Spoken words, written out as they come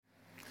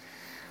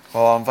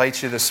Well, I'll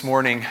invite you this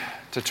morning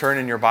to turn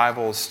in your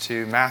Bibles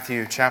to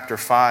Matthew chapter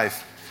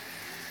 5.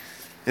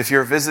 If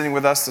you're visiting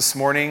with us this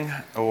morning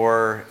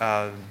or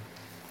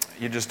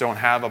you just don't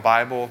have a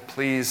Bible,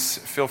 please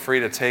feel free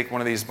to take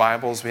one of these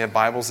Bibles. We have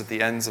Bibles at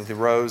the ends of the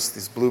rows,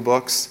 these blue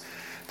books.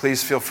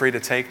 Please feel free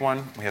to take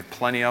one. We have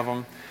plenty of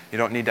them. You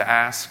don't need to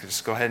ask.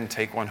 Just go ahead and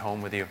take one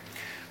home with you.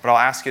 But I'll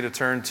ask you to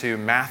turn to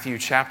Matthew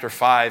chapter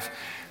 5.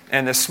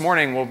 And this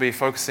morning we'll be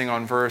focusing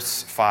on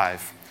verse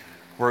 5.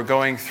 We're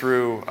going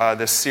through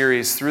this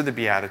series through the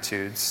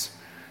Beatitudes,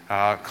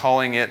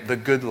 calling it the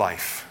good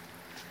life.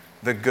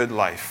 The good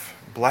life.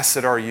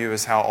 Blessed are you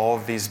is how all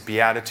of these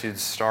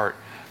Beatitudes start.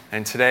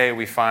 And today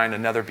we find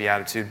another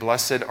Beatitude.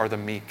 Blessed are the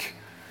meek.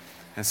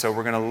 And so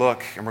we're going to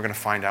look and we're going to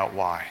find out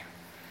why.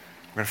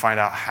 We're going to find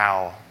out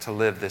how to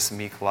live this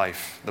meek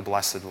life, the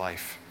blessed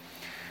life.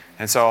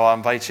 And so I'll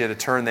invite you to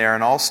turn there,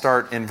 and I'll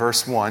start in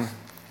verse 1.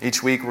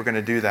 Each week we're going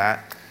to do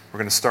that. We're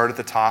going to start at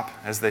the top,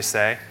 as they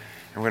say.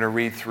 And we're going to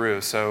read through.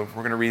 So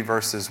we're going to read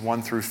verses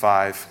 1 through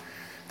 5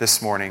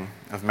 this morning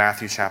of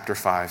Matthew chapter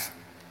 5.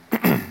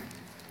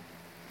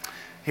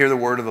 Hear the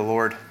word of the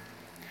Lord.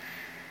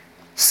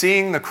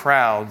 Seeing the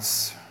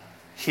crowds,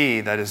 he,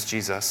 that is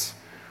Jesus,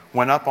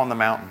 went up on the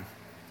mountain.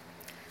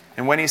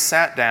 And when he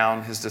sat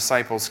down, his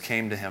disciples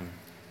came to him.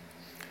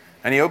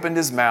 And he opened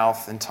his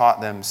mouth and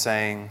taught them,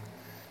 saying,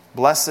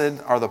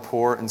 Blessed are the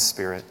poor in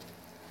spirit,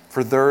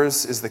 for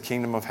theirs is the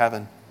kingdom of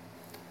heaven.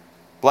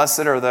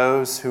 Blessed are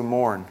those who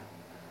mourn,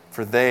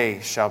 for they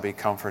shall be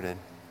comforted.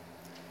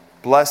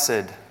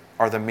 Blessed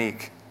are the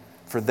meek,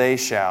 for they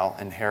shall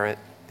inherit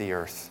the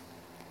earth.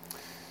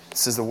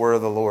 This is the word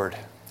of the Lord.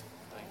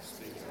 Thanks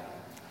be to God.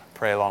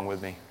 Pray along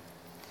with me.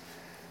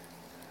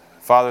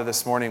 Father,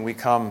 this morning we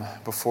come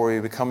before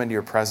you, we come into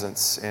your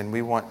presence, and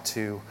we want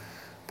to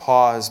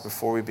pause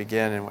before we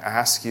begin and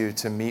ask you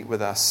to meet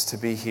with us, to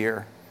be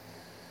here,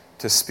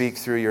 to speak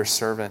through your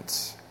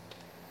servant.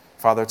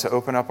 Father, to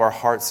open up our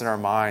hearts and our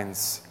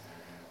minds,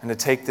 and to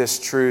take this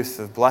truth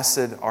of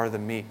blessed are the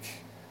meek,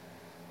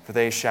 for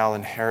they shall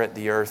inherit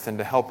the earth, and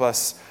to help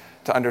us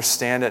to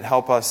understand it,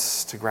 help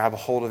us to grab a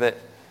hold of it,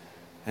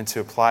 and to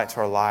apply it to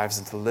our lives,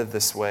 and to live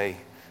this way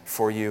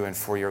for you and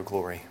for your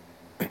glory.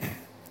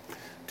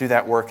 Do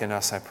that work in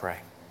us, I pray.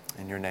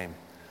 In your name,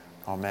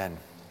 amen.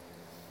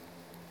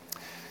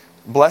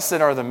 Blessed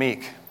are the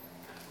meek.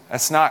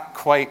 That's not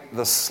quite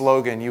the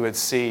slogan you would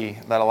see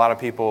that a lot of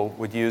people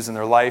would use in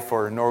their life,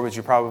 or nor would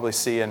you probably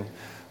see in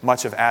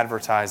much of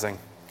advertising.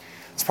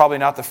 It's probably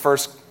not the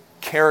first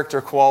character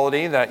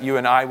quality that you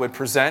and I would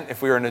present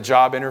if we were in a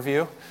job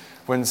interview.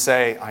 Wouldn't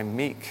say, I'm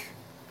meek,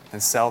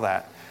 and sell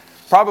that.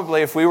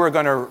 Probably if we were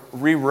going to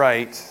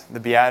rewrite the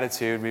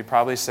Beatitude, we'd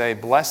probably say,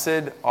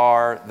 Blessed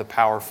are the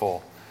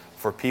powerful,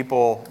 for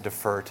people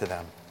defer to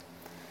them.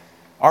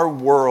 Our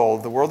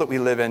world, the world that we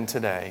live in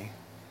today,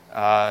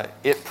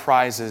 it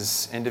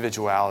prizes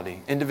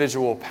individuality,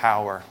 individual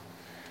power.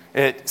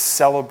 It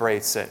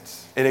celebrates it.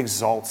 It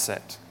exalts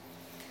it.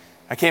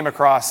 I came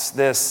across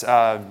this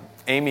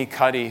Amy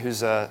Cuddy,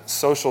 who's a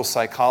social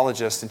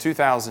psychologist. In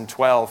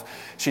 2012,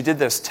 she did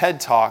this TED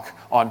Talk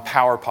on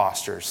power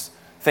postures.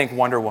 Think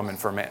Wonder Woman,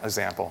 for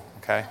example,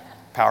 okay?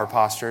 Power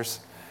postures.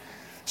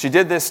 She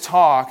did this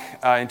talk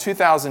in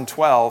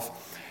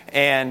 2012,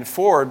 and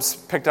Forbes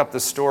picked up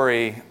the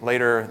story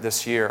earlier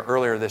this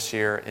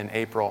year in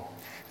April.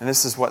 And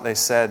this is what they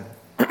said.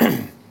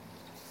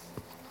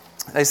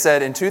 They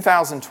said, in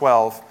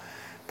 2012,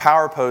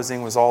 power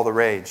posing was all the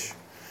rage.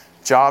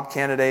 Job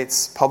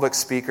candidates, public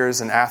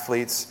speakers, and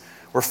athletes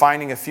were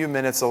finding a few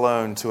minutes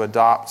alone to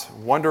adopt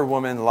Wonder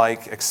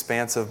Woman-like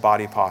expansive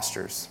body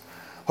postures,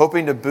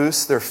 hoping to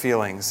boost their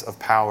feelings of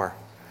power.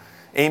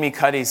 Amy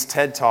Cuddy's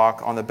TED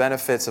Talk on the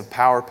benefits of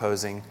power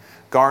posing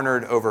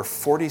garnered over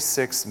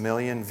 46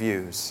 million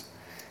views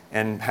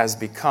and has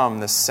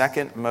become the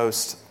second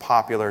most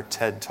popular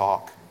TED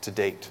Talk to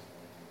date.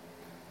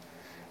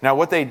 Now,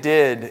 what they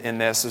did in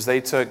this was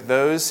they took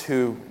those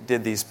who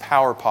did these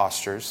power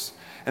postures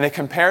and they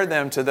compared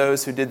them to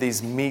those who did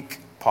these meek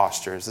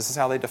postures. This is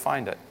how they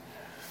defined it.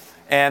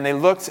 And they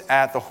looked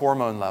at the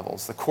hormone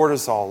levels, the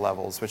cortisol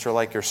levels, which are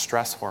like your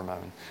stress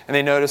hormone. And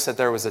they noticed that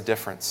there was a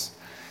difference.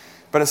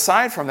 But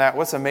aside from that,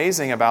 what's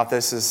amazing about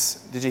this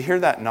is, did you hear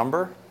that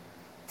number?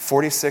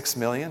 46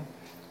 million?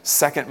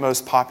 Second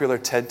most popular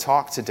TED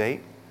Talk to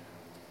date?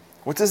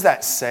 What does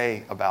that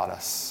say about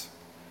us?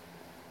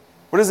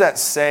 What does that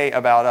say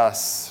about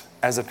us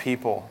as a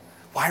people?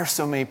 Why are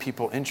so many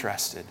people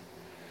interested?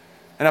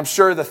 And I'm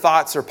sure the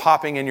thoughts are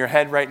popping in your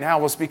head right now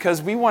was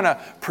because we want to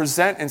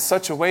present in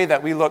such a way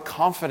that we look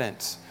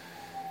confident,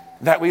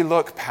 that we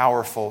look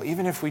powerful,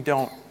 even if we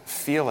don't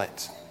feel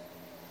it.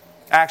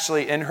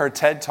 Actually, in her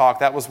TED Talk,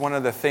 that was one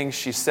of the things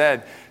she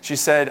said. She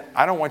said,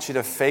 I don't want you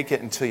to fake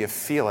it until you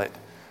feel it.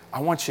 I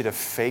want you to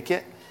fake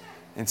it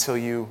until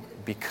you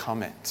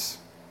become it.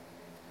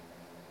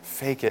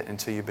 Fake it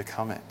until you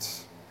become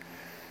it.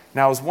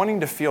 Now, is wanting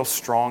to feel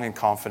strong and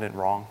confident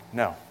wrong?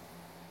 No,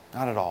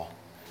 not at all.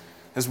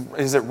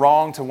 Is it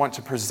wrong to want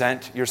to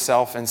present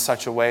yourself in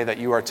such a way that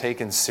you are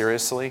taken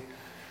seriously?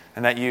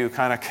 and that you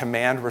kind of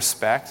command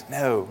respect.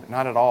 No,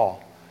 not at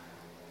all.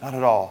 Not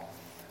at all.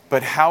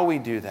 But how we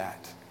do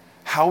that,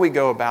 how we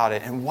go about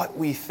it, and what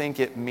we think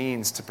it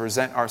means to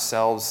present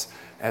ourselves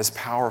as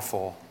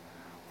powerful,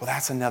 well,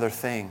 that's another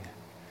thing.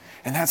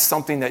 And that's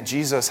something that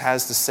Jesus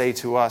has to say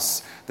to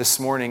us this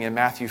morning in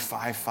Matthew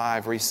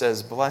 5:5, where he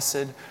says,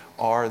 "Blessed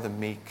are the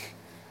meek,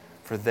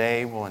 for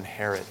they will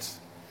inherit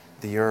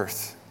the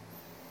earth."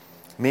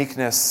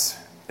 Meekness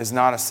is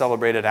not a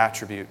celebrated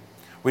attribute.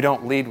 We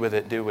don't lead with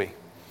it, do we?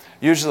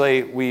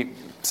 Usually,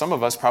 some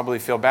of us probably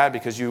feel bad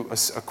because you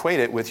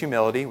equate it with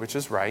humility, which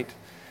is right.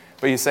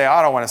 But you say,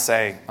 I don't want to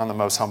say I'm the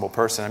most humble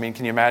person. I mean,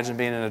 can you imagine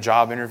being in a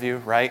job interview,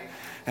 right?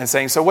 And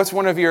saying, so what's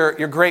one of your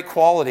great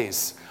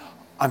qualities?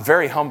 I'm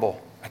very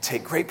humble. I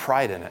take great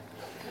pride in it.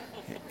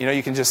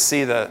 You can just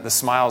see the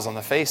smiles on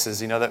the faces,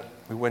 that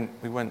we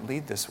wouldn't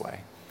lead this way.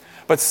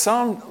 But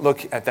some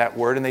look at that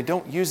word and they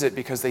don't use it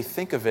because they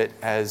think of it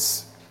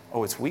as,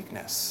 it's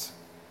weakness.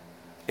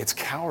 It's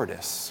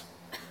cowardice.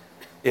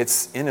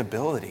 It's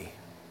inability.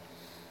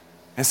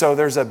 And so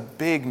there's a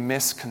big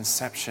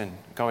misconception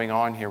going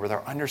on here with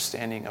our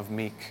understanding of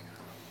meek.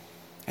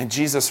 And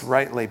Jesus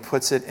rightly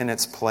puts it in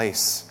its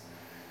place.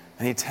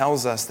 And he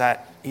tells us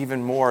that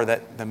even more,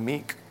 that the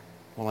meek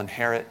will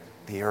inherit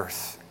the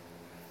earth.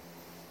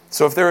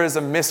 So if there is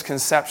a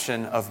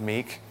misconception of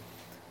meek,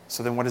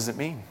 so then what does it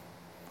mean?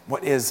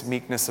 What is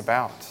meekness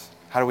about?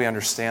 How do we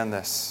understand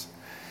this?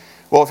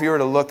 Well, if you were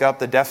to look up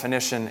the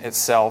definition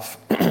itself,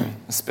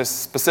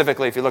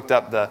 specifically if you looked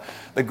up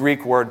the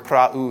Greek word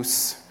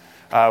praus,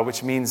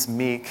 which means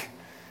meek,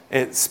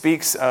 it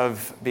speaks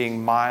of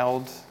being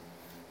mild,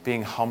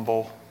 being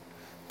humble,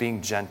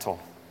 being gentle.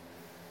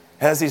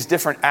 It has these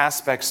different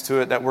aspects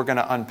to it that we're going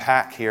to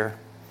unpack here.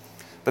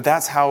 But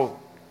that's kind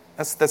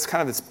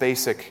of its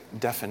basic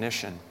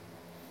definition.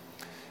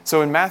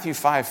 So in Matthew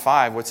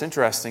 5:5, what's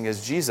interesting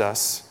is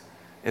Jesus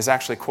is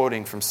actually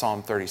quoting from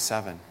Psalm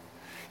 37.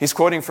 He's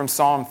quoting from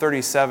Psalm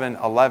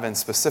 37:11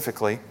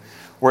 specifically,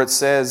 where it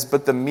says,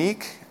 "But the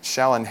meek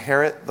shall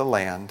inherit the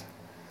land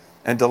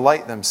and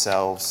delight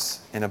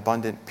themselves in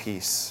abundant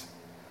peace."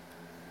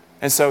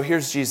 And so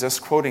here's Jesus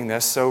quoting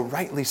this. So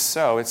rightly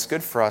so, it's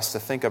good for us to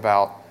think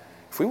about,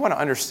 if we want to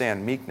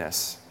understand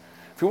meekness,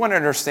 if we want to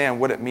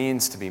understand what it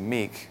means to be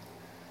meek,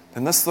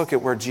 then let's look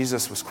at where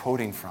Jesus was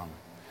quoting from.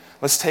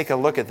 Let's take a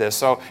look at this.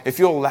 So if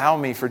you'll allow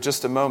me for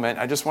just a moment,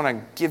 I just want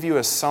to give you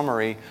a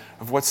summary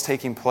of what's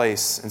taking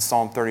place in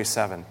Psalm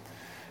 37.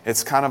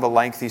 It's kind of a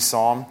lengthy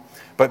psalm,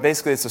 but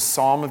basically it's a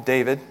psalm of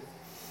David,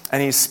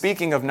 and he's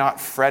speaking of not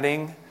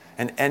fretting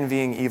and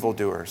envying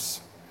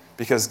evildoers,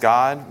 because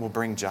God will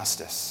bring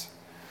justice.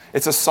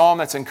 It's a psalm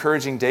that's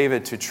encouraging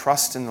David to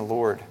trust in the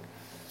Lord,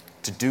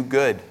 to do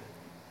good,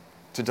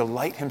 to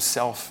delight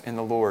himself in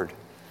the Lord.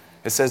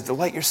 It says,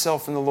 delight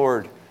yourself in the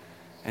Lord,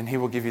 and he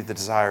will give you the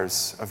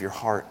desires of your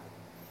heart.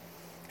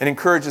 It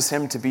encourages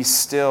him to be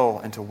still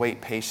and to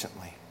wait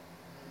patiently,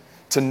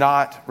 to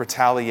not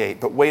retaliate,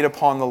 but wait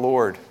upon the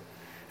Lord.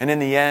 And in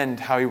the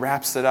end, how he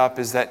wraps it up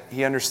is that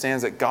he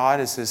understands that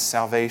God is his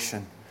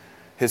salvation,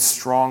 his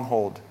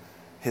stronghold,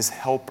 his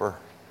helper,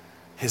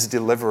 his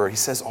deliverer. He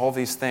says all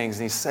these things,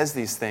 and he says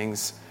these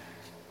things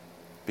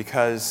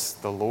because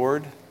the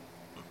Lord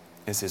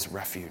is his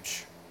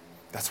refuge.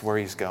 That's where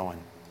he's going.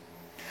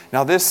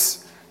 Now,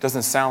 this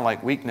doesn't sound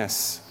like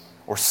weakness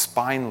or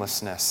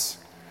spinelessness.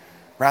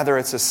 Rather,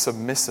 it's a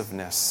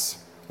submissiveness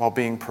while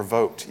being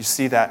provoked. You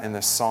see that in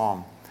this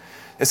psalm.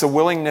 It's a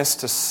willingness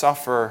to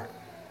suffer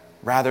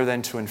rather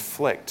than to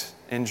inflict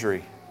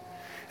injury.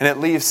 And it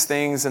leaves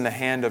things in the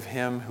hand of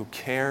him who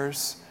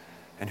cares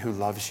and who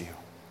loves you.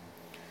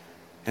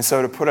 And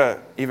so to put an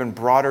even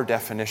broader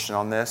definition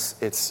on this,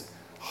 it's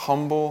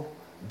humble,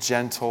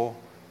 gentle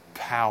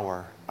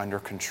power under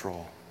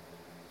control.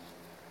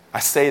 I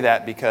say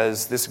that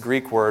because this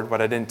Greek word,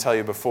 what I didn't tell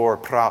you before,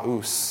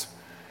 praus,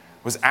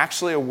 was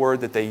actually a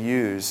word that they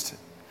used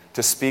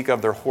to speak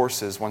of their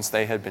horses once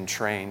they had been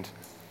trained,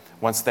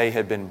 once they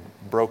had been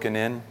broken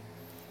in,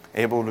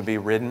 able to be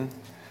ridden.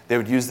 They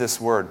would use this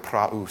word,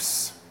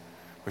 praus,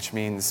 which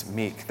means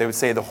meek. They would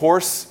say the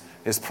horse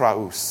is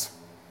praus,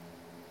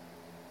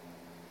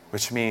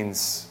 which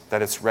means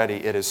that it's ready.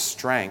 It is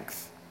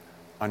strength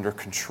under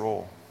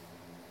control.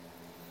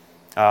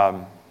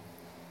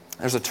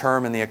 There's a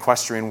term in the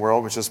equestrian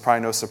world, which is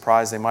probably no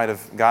surprise. They might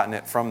have gotten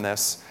it from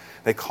this.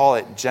 They call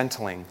it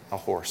gentling a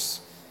horse.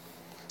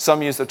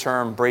 Some use the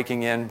term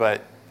breaking in,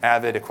 but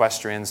avid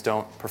equestrians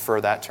don't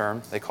prefer that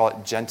term. They call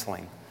it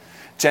gentling.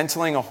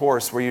 Gentling a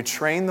horse, where you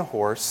train the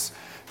horse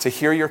to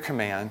hear your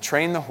command,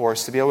 train the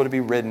horse to be able to be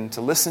ridden, to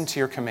listen to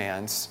your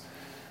commands,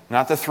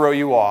 not to throw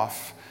you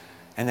off.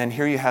 And then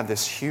here you have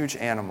this huge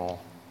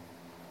animal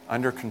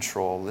under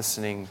control,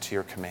 listening to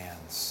your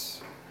commands.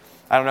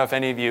 I don't know if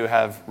any of you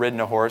have ridden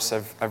a horse.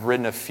 I've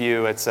ridden a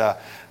few. It's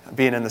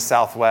being in the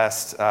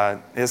Southwest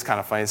is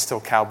kind of funny. It's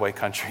still cowboy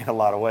country in a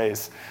lot of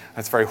ways.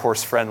 It's very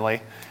horse friendly.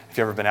 If you've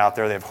ever been out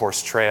there, they have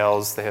horse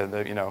trails. They have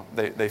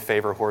they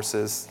favor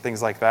horses,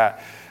 things like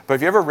that. But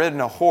if you ever ridden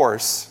a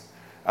horse,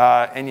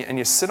 and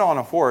you sit on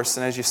a horse,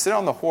 and as you sit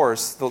on the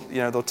horse,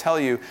 they'll tell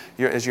you,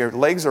 as your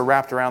legs are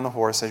wrapped around the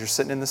horse, as you're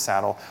sitting in the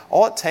saddle,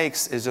 all it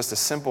takes is just a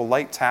simple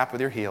light tap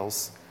with your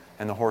heels,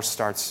 and the horse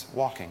starts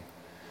walking.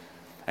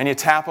 And you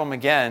tap them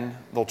again,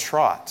 they'll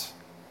trot,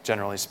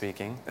 generally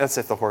speaking. That's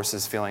if the horse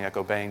is feeling like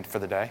obeying for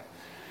the day.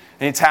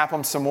 And you tap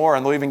them some more,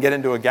 and they'll even get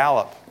into a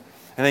gallop.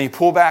 And then you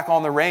pull back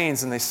on the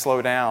reins, and they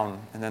slow down,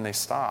 and then they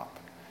stop.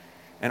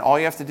 And all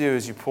you have to do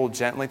is you pull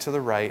gently to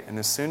the right, and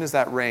as soon as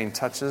that rein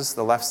touches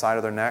the left side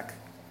of their neck,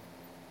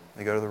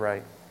 they go to the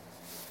right.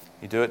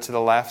 You do it to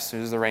the left, as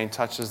soon as the rein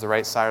touches the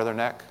right side of their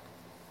neck,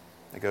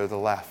 they go to the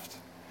left.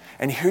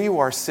 And here you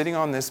are sitting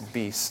on this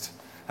beast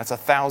that's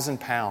 1,000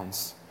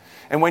 pounds.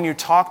 And when you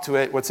talk to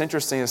it, what's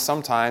interesting is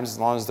sometimes, as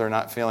long as they're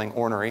not feeling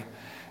ornery,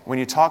 when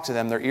you talk to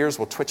them, their ears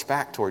will twitch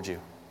back towards you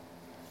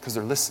because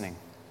they're listening.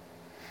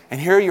 And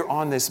here you're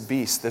on this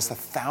beast, this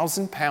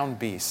 1,000-pound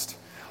beast.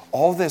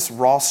 All this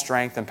raw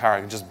strength and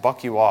power can just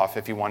buck you off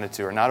if you wanted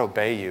to or not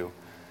obey you.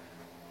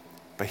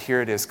 But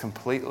here it is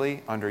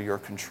completely under your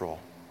control.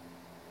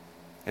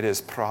 It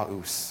is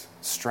praus,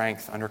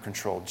 strength under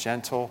control.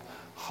 Gentle,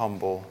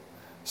 humble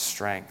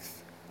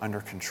strength under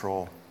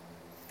control.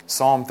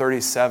 Psalm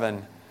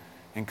 37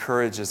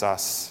 encourages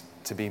us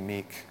to be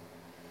meek,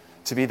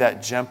 to be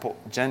that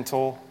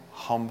gentle,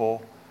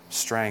 humble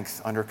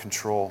strength under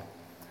control.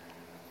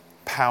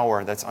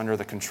 Power that's under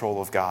the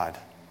control of God.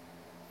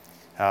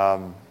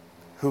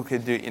 Who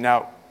could do,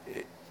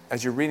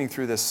 as you're reading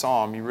through this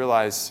psalm, you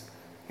realize,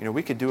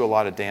 we could do a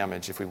lot of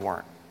damage if we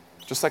weren't.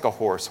 Just like a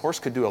horse. Horse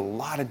could do a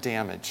lot of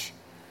damage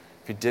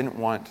if he didn't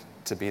want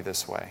to be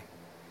this way.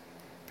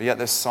 But yet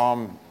this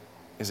psalm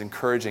is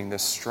encouraging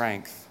this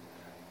strength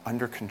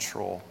under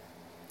control.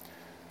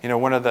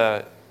 One of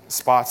the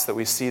spots that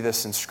we see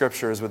this in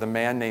Scripture is with a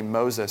man named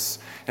Moses.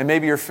 And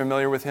maybe you're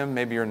familiar with him,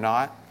 maybe you're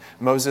not.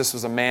 Moses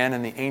was a man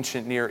in the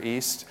ancient Near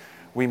East.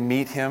 We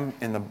meet him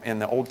in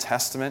the Old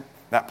Testament,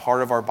 that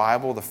part of our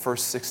Bible, the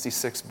first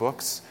 66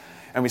 books.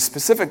 And we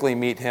specifically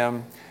meet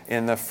him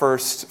in the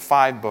first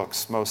 5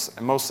 books,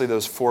 mostly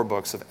those 4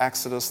 books of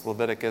Exodus,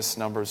 Leviticus,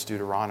 Numbers,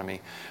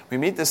 Deuteronomy. We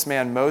meet this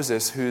man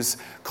Moses who's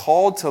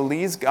called to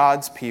lead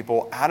God's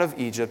people out of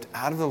Egypt,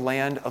 out of the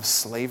land of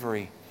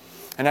slavery.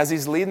 And as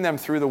he's leading them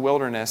through the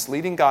wilderness,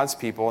 leading God's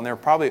people, and there are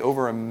probably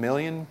over 1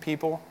 million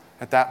people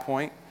at that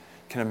point,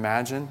 you can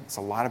imagine, it's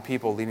a lot of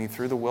people leading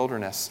through the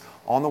wilderness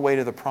on the way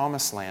to the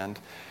promised land.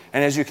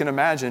 And as you can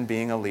imagine,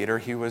 being a leader,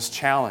 he was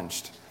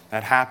challenged.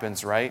 That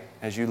happens, right?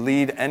 As you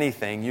lead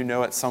anything,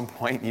 at some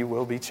point you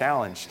will be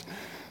challenged.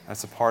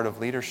 That's a part of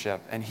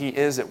leadership. And he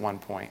is at one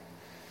point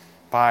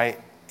by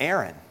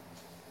Aaron,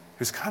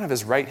 who's kind of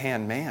his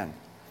right-hand man.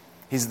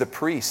 He's the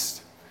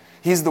priest.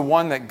 He's the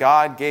one that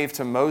God gave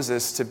to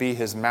Moses to be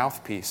his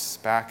mouthpiece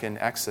back in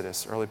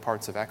Exodus, early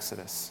parts of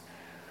Exodus.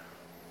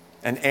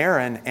 And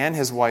Aaron and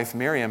his wife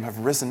Miriam have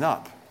risen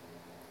up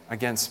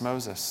against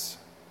Moses.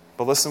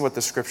 But listen to what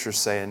the Scriptures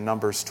say in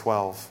Numbers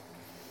 12.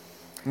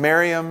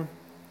 Miriam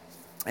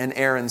and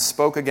Aaron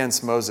spoke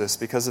against Moses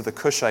because of the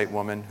Cushite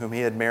woman whom he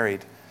had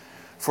married.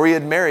 For he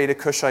had married a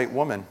Cushite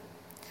woman.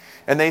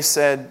 And they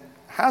said,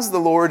 "Has the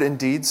Lord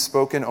indeed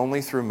spoken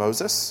only through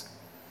Moses?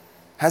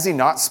 Has he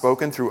not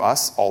spoken through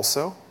us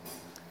also?"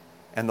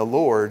 And the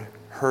Lord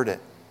heard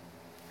it.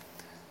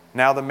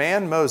 Now the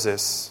man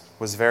Moses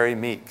was very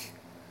meek,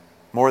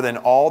 more than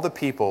all the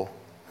people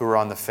who were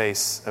on the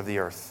face of the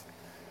earth.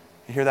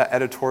 You hear that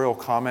editorial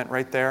comment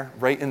right there,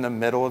 right in the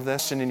middle of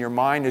this? And in your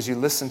mind, as you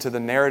listen to the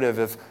narrative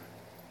of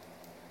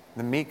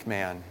the meek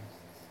man,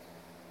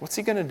 what's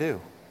he going to do?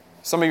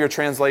 Some of your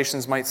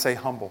translations might say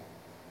humble.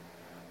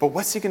 But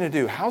what's he going to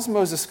do? How's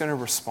Moses going to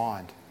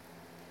respond?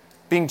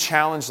 Being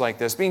challenged like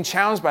this, being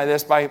challenged by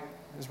this by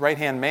his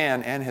right-hand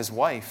man and his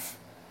wife.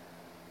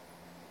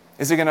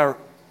 Is he going to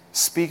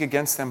speak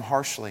against them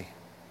harshly?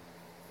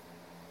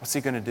 What's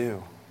he going to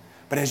do?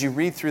 But as you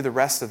read through the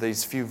rest of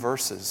these few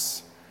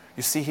verses,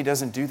 you see he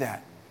doesn't do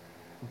that.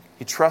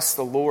 He trusts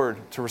the Lord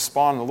to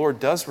respond. The Lord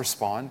does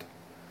respond.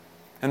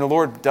 And the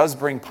Lord does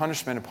bring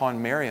punishment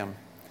upon Miriam.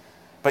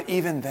 But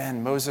even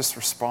then, Moses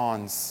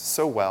responds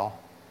so well.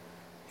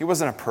 He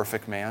wasn't a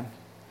perfect man,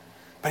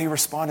 but he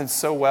responded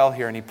so well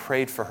here, and he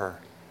prayed for her.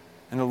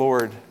 And the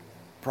Lord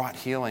brought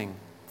healing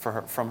for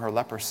her, from her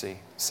leprosy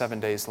 7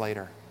 days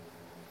later.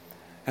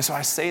 And so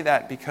I say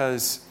that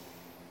because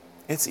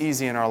it's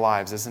easy in our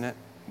lives, isn't it?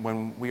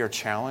 When we are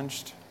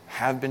challenged,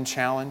 have been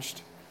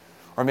challenged,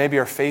 or maybe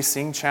are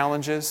facing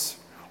challenges,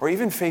 or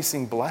even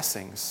facing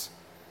blessings.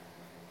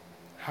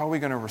 How are we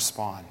going to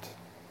respond?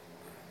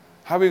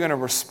 How are we going to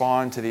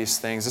respond to these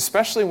things,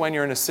 especially when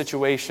you're in a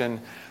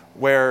situation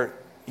where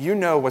you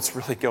know what's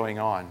really going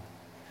on?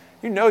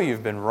 You know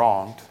you've been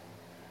wronged.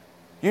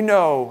 You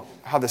know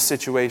how the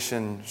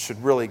situation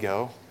should really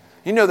go.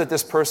 You know that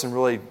this person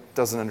really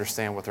doesn't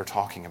understand what they're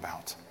talking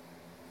about.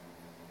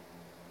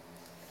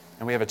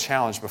 And we have a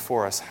challenge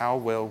before us. How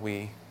will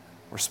we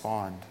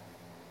respond?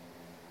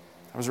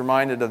 I was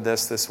reminded of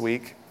this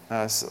week.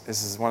 This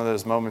is one of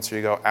those moments where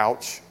you go,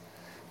 ouch.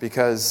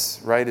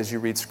 Because, right, as you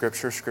read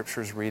Scripture,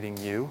 Scripture is reading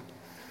you.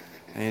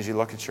 And as you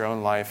look at your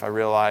own life, I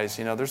realize,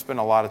 there's been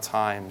a lot of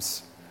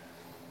times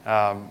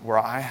where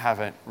I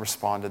haven't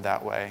responded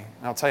that way.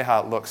 And I'll tell you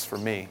how it looks for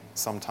me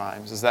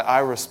sometimes, is that I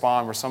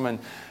respond where someone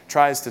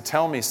tries to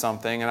tell me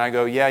something, and I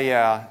go,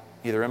 yeah,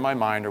 either in my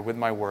mind or with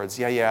my words,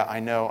 yeah, I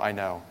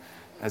know,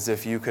 as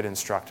if you could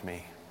instruct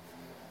me.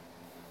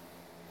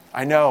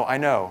 I know,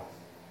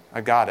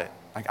 I got it.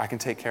 I can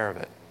take care of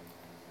it.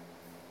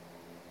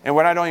 And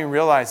what I don't even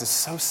realize is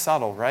so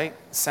subtle, right?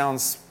 It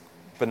sounds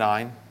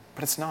benign,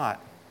 but it's not.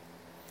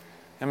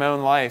 In my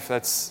own life,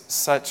 that's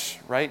such,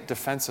 right,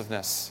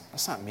 defensiveness.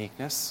 That's not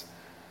meekness.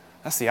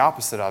 That's the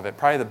opposite of it.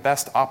 Probably the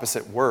best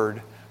opposite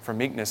word for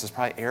meekness is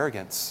probably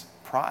arrogance,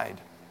 pride.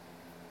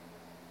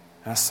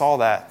 And I saw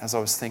that as I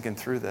was thinking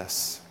through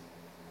this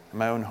in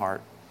my own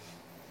heart.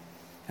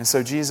 And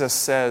so Jesus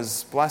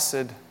says,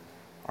 blessed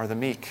are the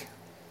meek.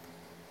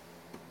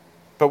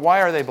 But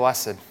why are they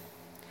blessed?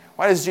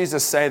 Why does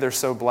Jesus say they're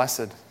so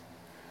blessed?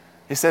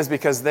 He says,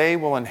 because they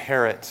will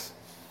inherit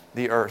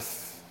the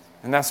earth.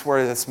 And that's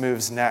where this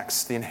moves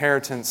next, the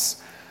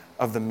inheritance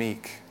of the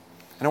meek.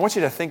 And I want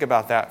you to think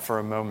about that for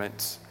a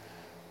moment.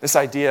 This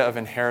idea of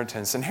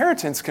inheritance.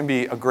 Inheritance can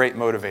be a great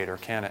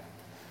motivator, can't it?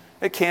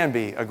 It can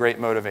be a great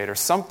motivator.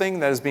 Something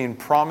that is being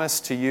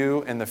promised to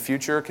you in the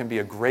future can be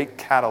a great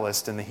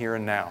catalyst in the here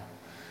and now.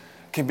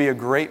 It can be a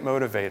great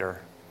motivator.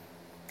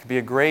 It can be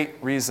a great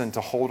reason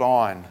to hold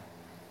on,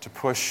 to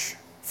push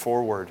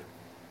forward,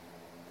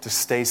 to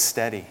stay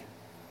steady,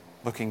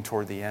 looking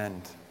toward the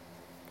end.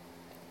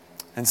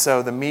 And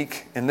so the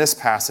meek in this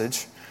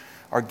passage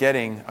are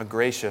getting a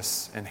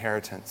gracious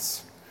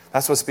inheritance.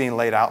 That's what's being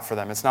laid out for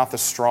them. It's not the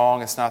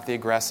strong, it's not the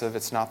aggressive,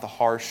 it's not the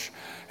harsh,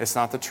 it's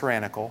not the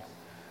tyrannical.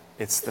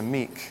 It's the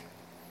meek.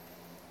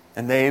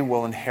 And they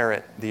will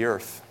inherit the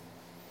earth.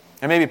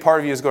 And maybe part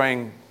of you is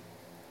going,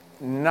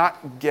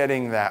 not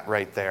getting that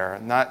right there,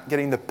 not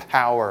getting the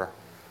power.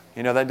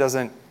 That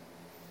doesn't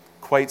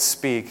quite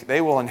speak.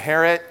 They will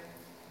inherit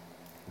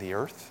the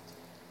earth.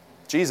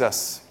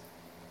 Jesus.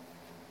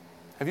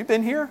 Have you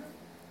been here?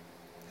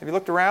 Have you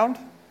looked around?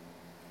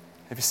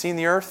 Have you seen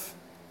the earth?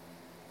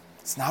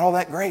 It's not all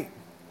that great.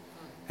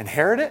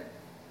 Inherit it?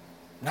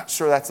 Not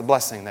sure that's a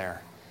blessing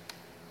there.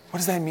 What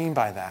does that mean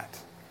by that?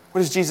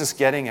 What is Jesus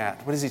getting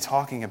at? What is he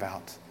talking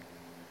about?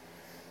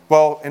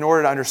 Well, in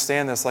order to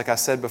understand this, like I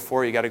said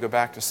before, you got to go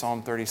back to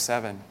Psalm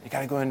 37. You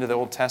got to go into the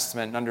Old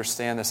Testament and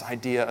understand this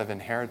idea of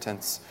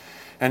inheritance.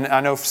 And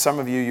I know for some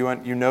of you,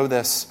 you know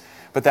this,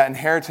 but that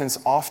inheritance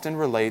often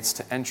relates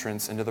to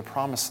entrance into the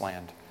promised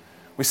land.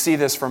 We see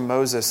this from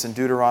Moses in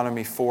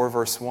Deuteronomy 4,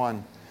 verse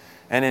 1,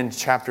 and in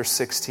chapter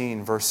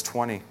 16, verse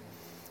 20,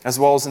 as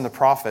well as in the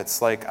prophets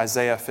like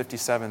Isaiah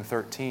 57,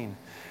 13.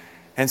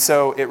 And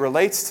so it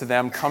relates to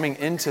them coming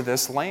into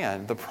this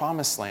land, the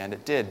promised land.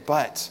 It did,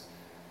 but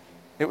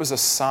it was a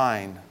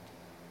sign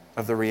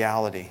of the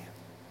reality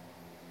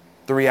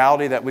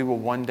that we will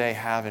one day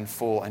have in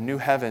full, a new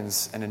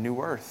heavens and a new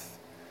earth.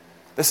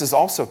 This is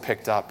also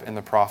picked up in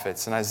the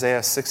prophets in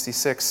Isaiah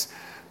 66,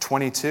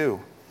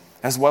 22.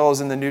 As well as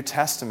in the New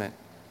Testament,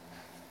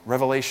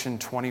 Revelation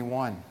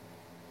 21.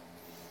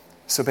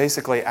 So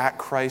basically, at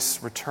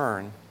Christ's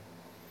return,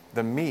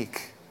 the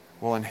meek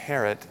will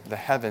inherit the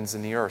heavens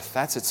and the earth.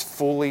 That's its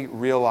fully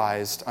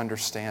realized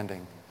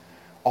understanding,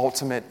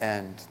 ultimate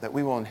end, that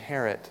we will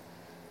inherit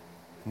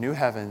new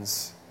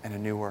heavens and a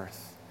new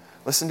earth.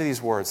 Listen to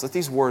these words. Let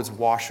these words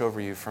wash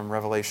over you from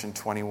Revelation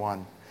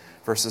 21,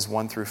 verses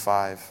 1 through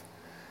 5.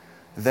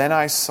 Then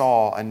I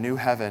saw a new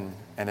heaven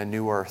and a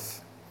new earth.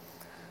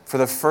 For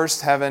the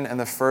first heaven and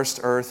the first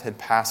earth had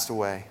passed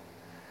away,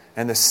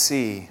 and the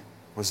sea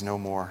was no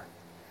more.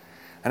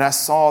 And I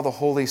saw the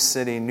holy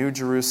city, New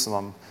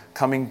Jerusalem,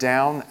 coming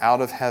down out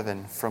of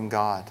heaven from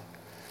God,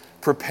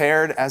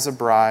 prepared as a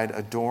bride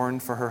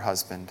adorned for her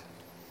husband.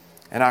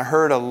 And I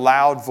heard a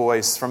loud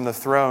voice from the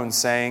throne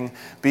saying,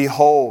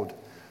 Behold,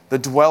 the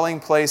dwelling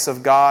place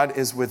of God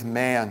is with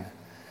man.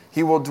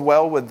 He will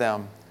dwell with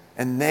them,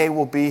 and they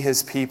will be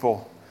his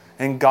people.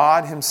 And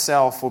God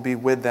himself will be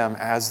with them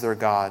as their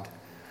God.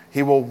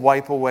 He will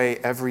wipe away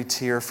every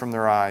tear from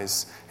their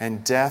eyes,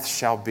 and death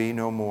shall be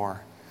no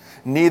more.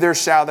 Neither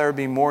shall there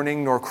be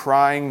mourning, nor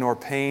crying, nor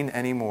pain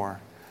any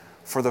more,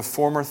 for the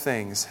former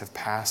things have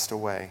passed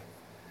away.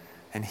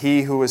 And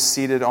he who was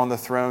seated on the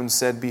throne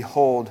said,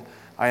 Behold,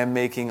 I am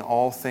making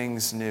all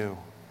things new.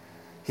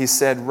 He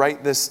said,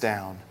 Write this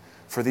down,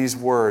 for these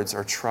words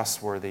are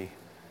trustworthy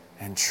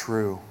and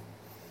true.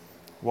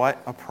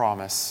 What a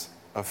promise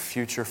of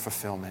future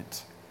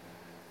fulfillment.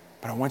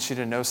 But I want you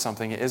to know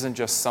something. It isn't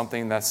just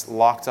something that's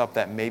locked up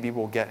that maybe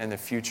we'll get in the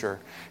future.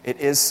 It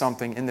is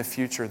something in the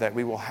future that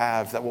we will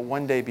have, that will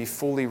one day be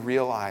fully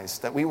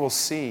realized, that we will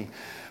see.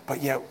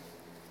 But yet,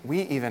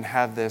 we even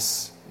have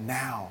this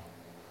now.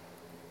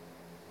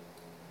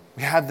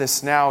 We have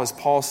this now, as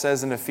Paul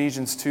says in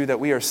Ephesians 2, that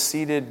we are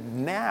seated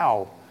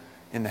now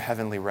in the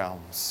heavenly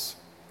realms.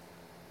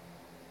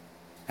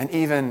 And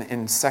even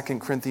in 2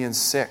 Corinthians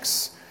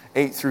 6,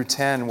 8 through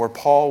 10, where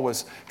Paul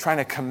was trying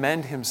to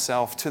commend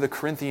himself to the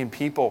Corinthian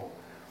people.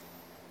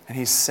 And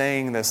he's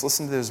saying this.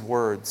 Listen to his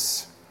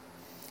words.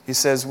 He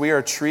says, we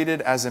are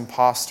treated as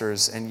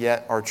impostors and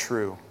yet are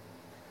true,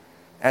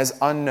 as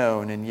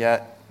unknown and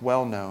yet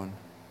well known,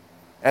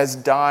 as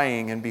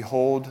dying and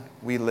behold,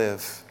 we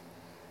live,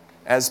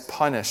 as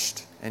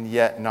punished and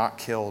yet not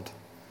killed,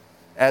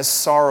 as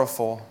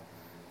sorrowful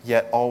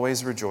yet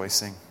always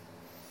rejoicing,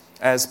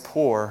 as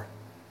poor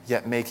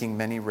yet making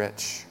many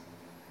rich.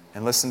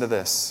 And listen to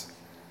this,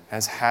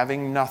 as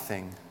having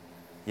nothing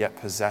yet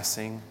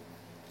possessing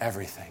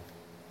everything.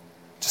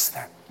 Just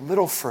that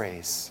little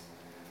phrase,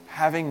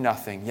 having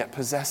nothing yet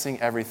possessing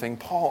everything.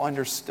 Paul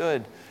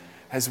understood,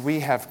 as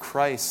we have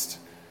Christ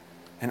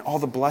and all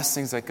the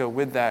blessings that go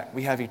with that,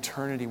 we have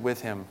eternity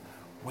with him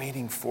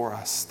waiting for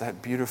us,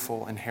 that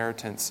beautiful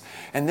inheritance.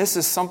 And this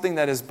is something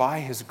that is by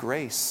his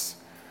grace.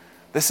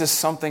 This is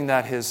something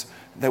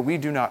that we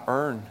do not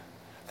earn,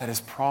 that is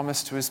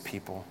promised to his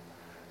people,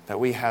 that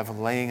we have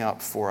laying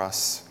up for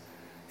us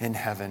in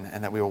heaven,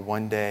 and that we will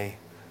one day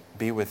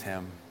be with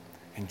him,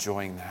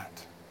 enjoying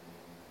that.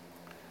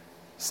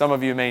 Some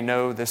of you may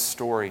know this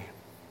story.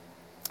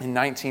 In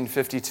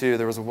 1952,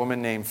 there was a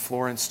woman named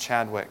Florence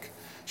Chadwick.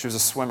 She was a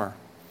swimmer.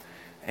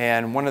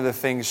 And one of the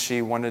things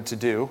she wanted to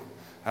do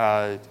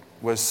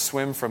was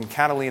swim from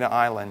Catalina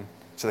Island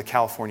to the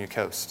California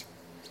coast.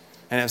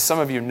 And if some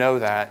of you know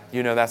that,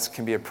 you know that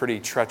can be a pretty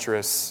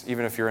treacherous,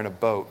 even if you're in a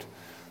boat.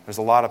 There's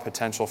a lot of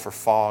potential for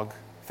fog,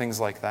 things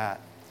like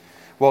that.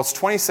 Well, it's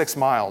 26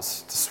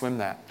 miles to swim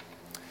that.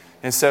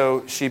 And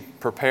so she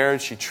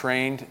prepared, she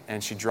trained,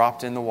 and she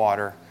dropped in the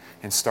water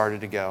and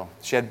started to go.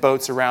 She had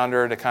boats around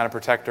her to kind of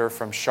protect her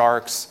from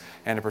sharks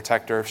and to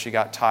protect her if she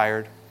got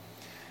tired.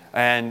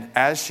 And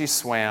as she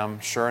swam,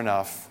 sure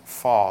enough,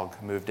 fog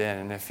moved in.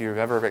 And if you've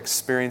ever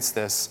experienced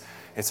this,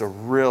 it's a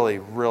really,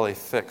 really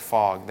thick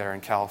fog there in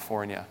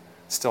California.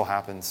 It still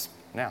happens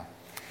now.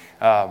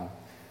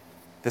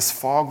 This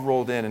fog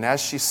rolled in, and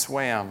as she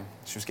swam,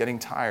 she was getting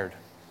tired.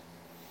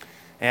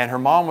 And her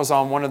mom was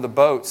on one of the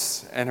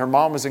boats, and her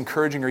mom was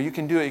encouraging her, you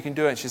can do it, you can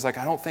do it. And she's like,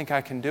 I don't think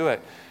I can do it.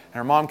 And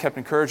her mom kept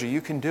encouraging her,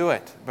 you can do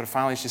it. But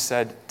finally she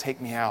said,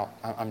 take me out.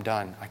 I'm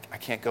done. I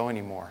can't go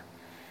anymore.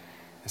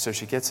 And so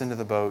she gets into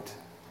the boat,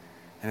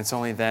 and it's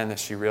only then that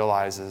she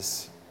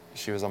realizes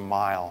she was a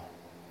mile.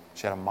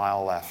 She had a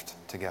mile left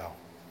to go.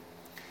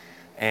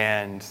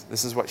 And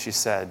this is what she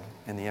said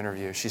in the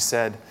interview. She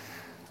said,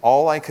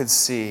 all I could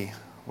see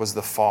was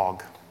the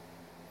fog.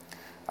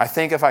 I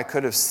think if I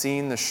could have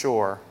seen the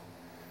shore,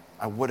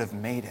 I would have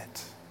made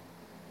it.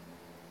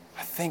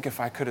 I think if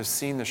I could have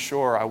seen the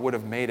shore, I would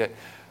have made it.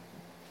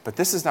 But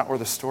this is not where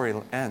the story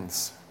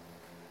ends.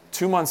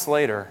 2 months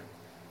later,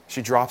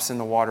 she drops in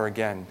the water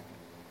again,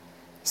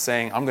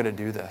 saying, I'm going to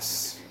do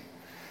this.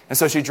 And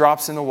so she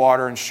drops in the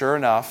water, and sure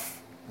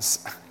enough,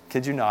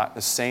 kid you not,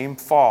 the same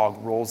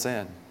fog rolls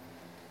in.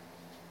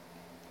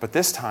 But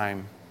this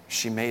time,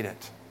 she made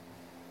it.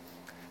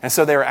 And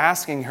so they were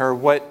asking her,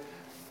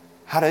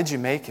 how did you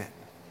make it?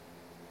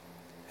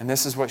 And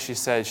this is what she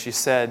said. She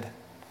said,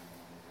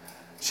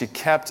 she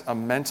kept a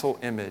mental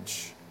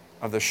image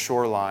of the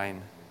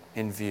shoreline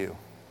in view.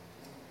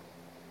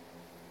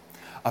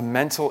 A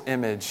mental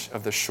image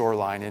of the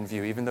shoreline in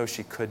view, even though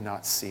she could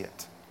not see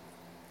it.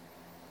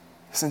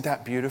 Isn't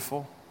that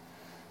beautiful?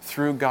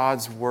 Through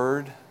God's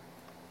Word,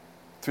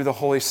 through the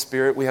Holy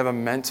Spirit, we have a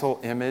mental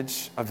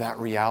image of that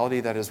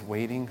reality that is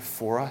waiting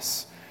for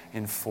us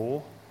in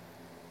full.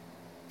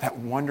 That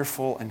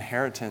wonderful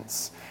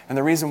inheritance. And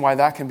the reason why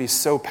that can be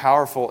so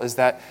powerful is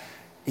that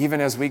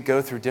even as we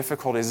go through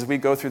difficulties, as we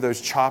go through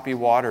those choppy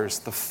waters,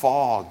 the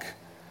fog,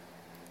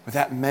 with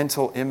that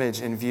mental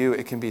image in view,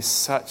 it can be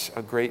such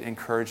a great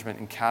encouragement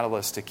and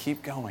catalyst to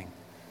keep going,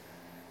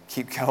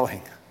 keep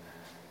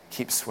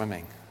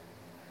swimming,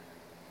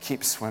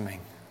 keep swimming.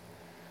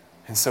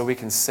 And so we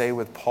can say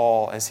with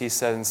Paul, as he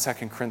said in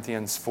 2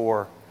 Corinthians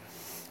 4,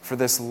 for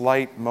this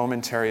light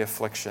momentary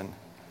affliction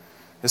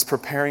is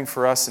preparing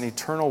for us an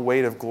eternal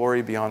weight of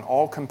glory beyond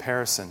all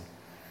comparison,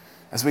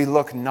 as we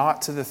look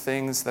not to the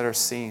things that are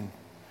seen,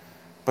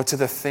 but to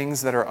the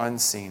things that are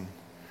unseen.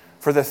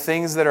 For the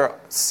things that are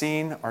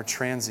seen are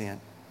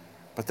transient,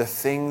 but the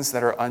things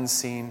that are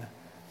unseen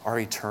are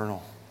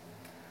eternal.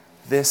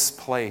 This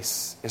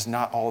place is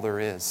not all there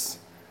is.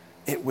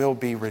 It will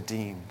be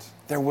redeemed.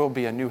 There will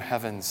be a new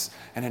heavens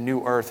and a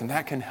new earth, and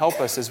that can help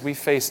us as we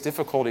face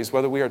difficulties,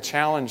 whether we are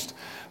challenged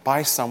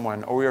by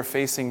someone or we are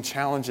facing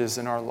challenges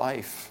in our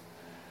life,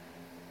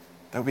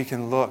 that we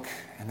can look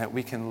and that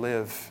we can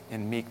live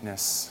in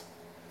meekness,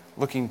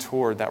 looking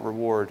toward that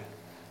reward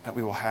that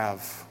we will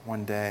have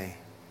one day.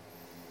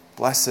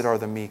 Blessed are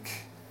the meek,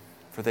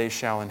 for they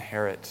shall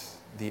inherit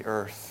the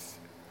earth.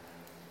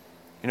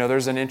 You know,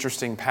 there's an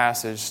interesting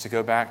passage to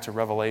go back to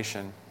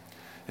Revelation.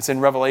 It's in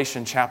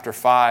Revelation chapter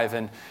 5,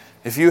 and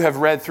if you have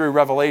read through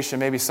Revelation,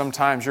 maybe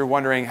sometimes you're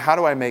wondering, how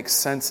do I make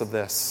sense of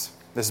this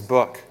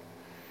book?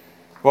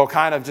 Well,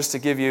 kind of just to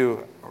give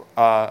you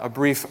a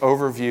brief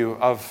overview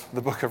of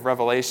the book of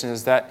Revelation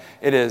is that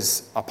it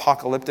is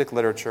apocalyptic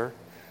literature,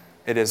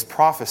 it is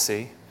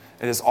prophecy,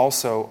 it is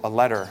also a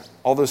letter.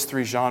 All those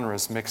three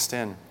genres mixed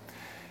in.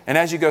 And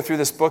as you go through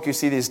this book, you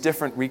see these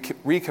different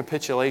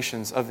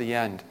recapitulations of the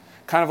end,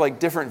 kind of like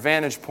different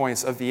vantage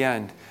points of the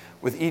end,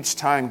 with each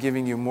time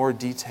giving you more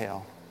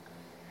detail.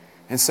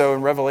 And so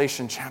in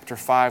Revelation chapter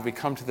 5, we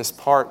come to this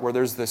part where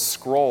there's this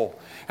scroll,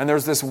 and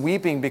there's this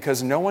weeping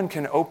because no one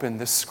can open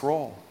this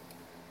scroll.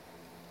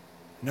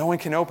 No one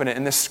can open it.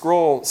 And this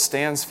scroll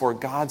stands for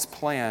God's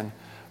plan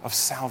of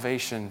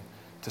salvation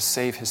to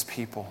save his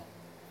people.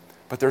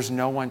 But there's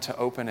no one to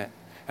open it.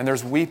 And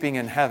there's weeping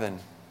in heaven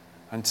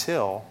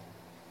until,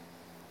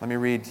 let me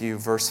read to you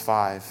verse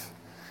 5.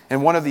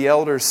 And one of the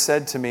elders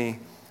said to me,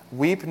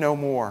 "Weep no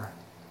more.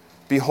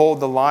 Behold,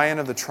 the Lion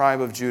of the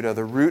tribe of Judah,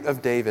 the Root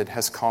of David,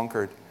 has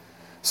conquered,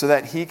 so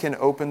that he can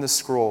open the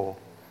scroll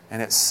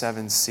and its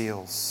 7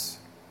 seals."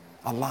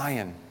 A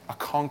lion, a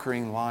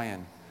conquering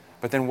lion.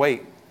 But then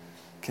wait,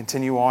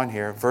 continue on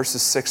here,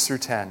 verses 6 through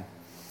 10.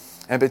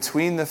 "And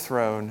between the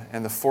throne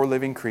and the 4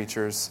 living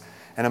creatures,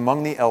 and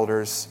among the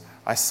elders,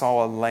 I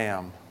saw a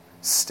lamb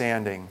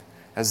standing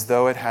as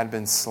though it had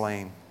been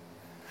slain,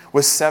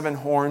 with 7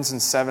 horns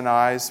and 7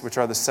 eyes, which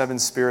are the 7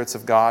 spirits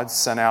of God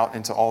sent out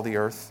into all the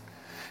earth.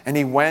 And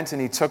he went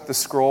and he took the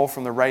scroll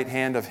from the right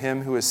hand of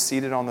him who is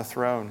seated on the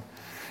throne.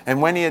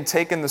 And when he had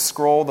taken the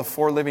scroll, the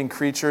 4 living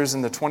creatures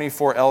and the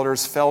 24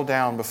 elders fell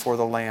down before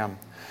the Lamb,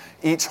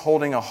 each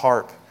holding a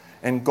harp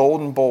and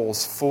golden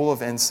bowls full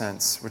of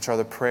incense, which are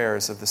the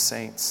prayers of the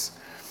saints.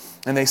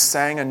 And they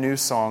sang a new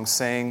song,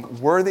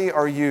 saying, "Worthy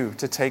are you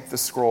to take the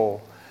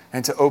scroll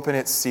and to open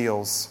its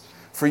seals.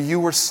 For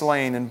you were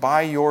slain, and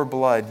by your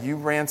blood you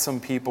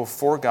ransomed people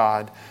for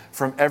God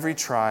from every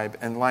tribe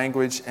and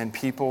language and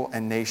people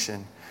and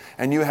nation.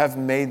 And you have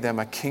made them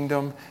a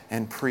kingdom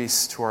and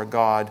priests to our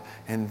God,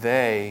 and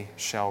they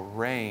shall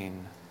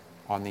reign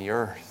on the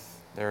earth."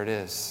 There it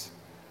is.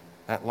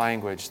 That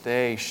language,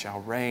 they shall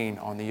reign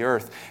on the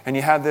earth. And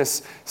you have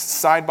this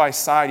side by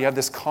side, you have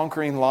this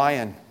conquering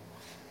lion,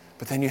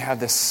 but then you have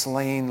this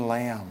slain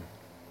lamb.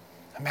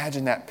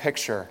 Imagine that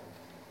picture.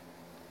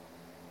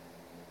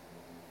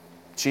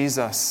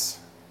 Jesus,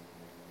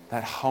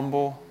 that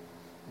humble,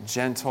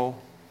 gentle,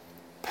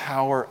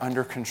 power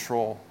under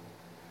control.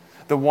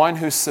 The one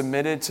who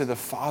submitted to the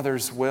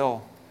Father's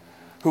will,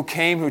 who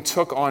came, who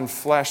took on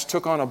flesh,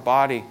 took on a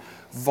body,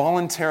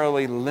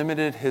 voluntarily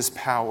limited his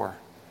power,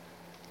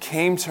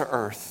 came to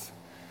earth,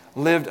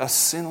 lived a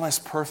sinless,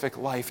 perfect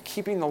life,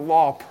 keeping the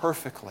law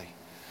perfectly,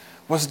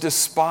 was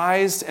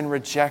despised and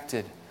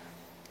rejected,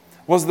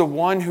 was the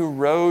one who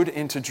rode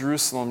into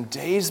Jerusalem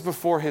days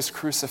before his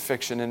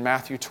crucifixion in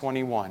Matthew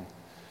 21.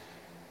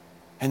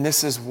 And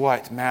this is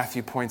what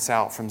Matthew points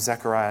out from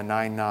Zechariah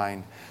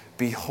 9:9.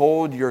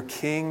 "Behold, your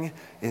king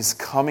is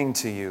coming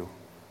to you,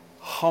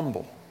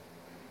 humble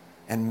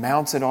and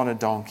mounted on a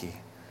donkey,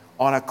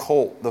 on a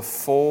colt, the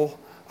foal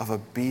of a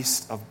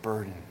beast of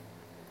burden."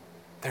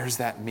 There's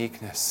that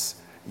meekness.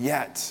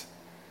 Yet,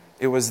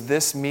 it was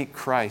this meek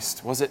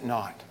Christ, was it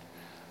not,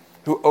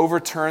 who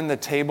overturned the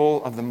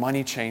table of the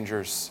money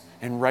changers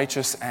in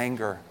righteous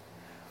anger,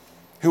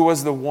 who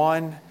was the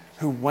one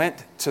who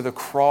went to the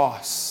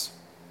cross,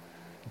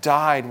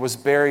 died, was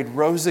buried,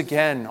 rose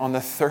again on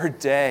the 3rd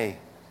day,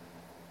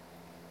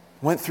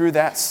 went through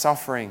that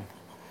suffering,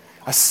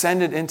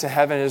 ascended into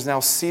heaven, and is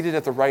now seated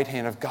at the right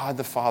hand of God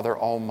the Father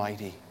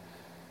Almighty.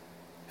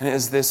 And it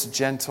is this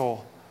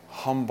gentle,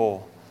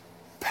 humble,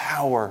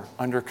 power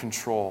under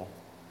control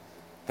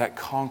that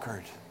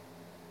conquered.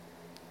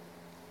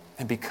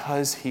 And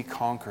because he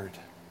conquered,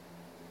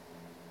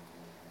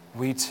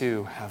 we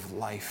too have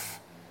life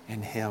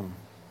in him.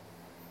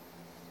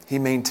 He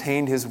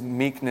maintained his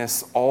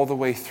meekness all the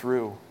way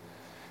through,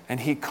 and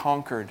he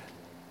conquered.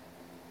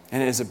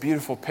 And it is a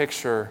beautiful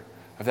picture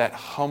of that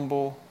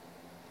humble,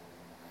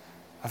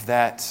 of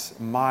that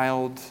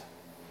mild,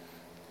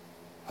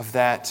 of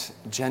that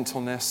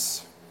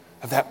gentleness,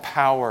 of that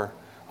power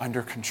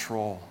under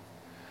control.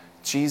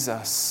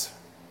 Jesus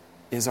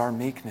is our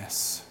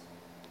meekness.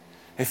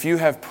 If you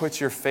have put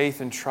your faith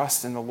and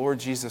trust in the Lord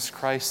Jesus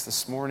Christ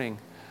this morning,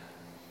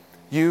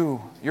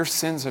 your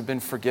sins have been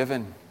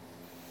forgiven,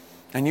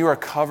 and you are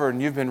covered,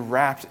 and you've been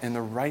wrapped in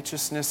the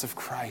righteousness of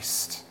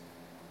Christ.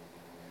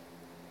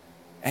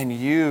 And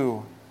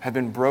you have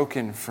been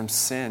broken from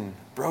sin,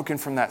 broken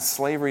from that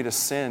slavery to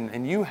sin,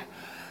 and you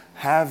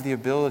have the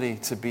ability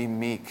to be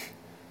meek,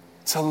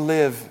 to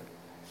live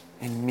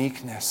in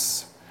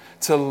meekness,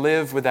 to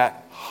live with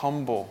that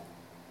humble,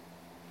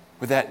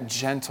 with that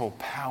gentle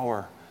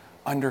power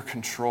under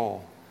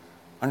control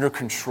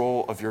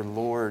of your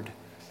Lord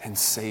and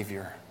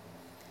Savior.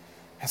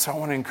 And so I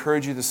want to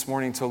encourage you this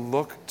morning to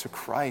look to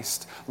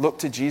Christ, look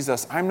to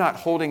Jesus. I'm not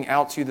holding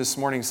out to you this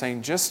morning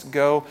saying, just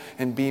go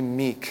and be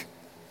meek.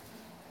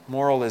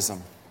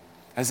 Moralism.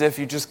 As if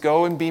you just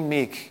go and be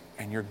meek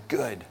and you're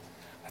good.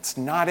 That's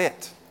not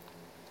it.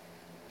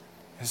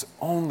 It's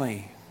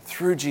only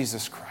through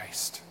Jesus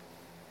Christ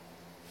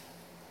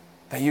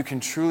that you can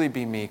truly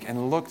be meek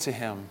and look to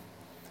him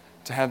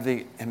to have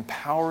the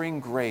empowering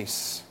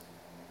grace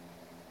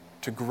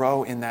to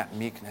grow in that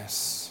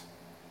meekness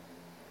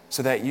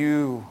so that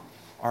you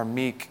are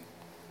meek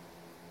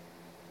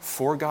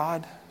for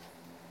God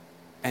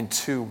and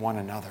to one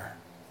another.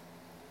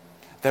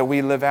 that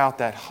we live out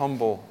that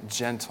humble,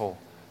 gentle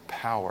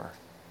power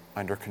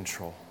under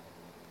control.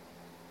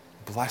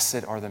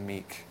 Blessed are the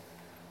meek,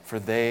 for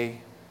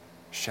they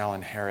shall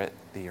inherit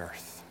the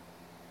earth.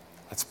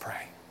 Let's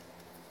pray.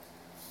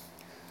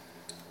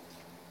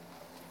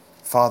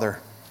 Father,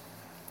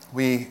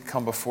 we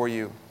come before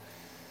you.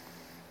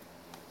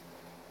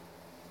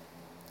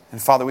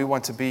 And Father, we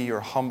want to be your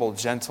humble,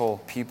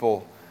 gentle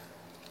people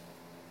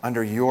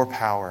under your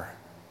power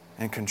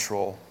and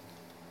control.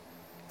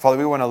 Father,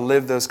 we want to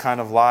live those kind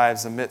of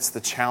lives amidst the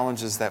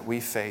challenges that we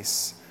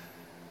face,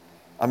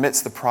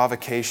 amidst the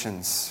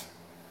provocations.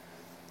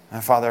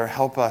 And Father,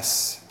 help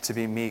us to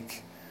be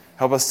meek.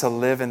 Help us to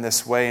live in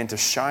this way and to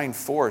shine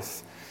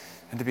forth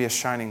and to be a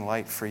shining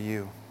light for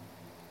you.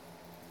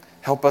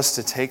 Help us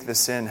to take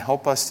this in.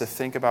 Help us to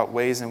think about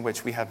ways in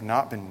which we have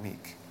not been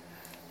meek.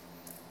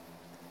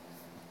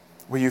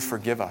 Will you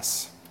forgive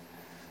us?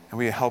 And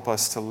will you help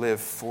us to live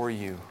for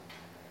you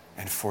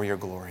and for your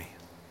glory?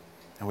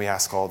 And we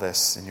ask all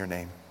this in your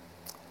name.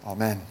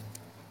 Amen.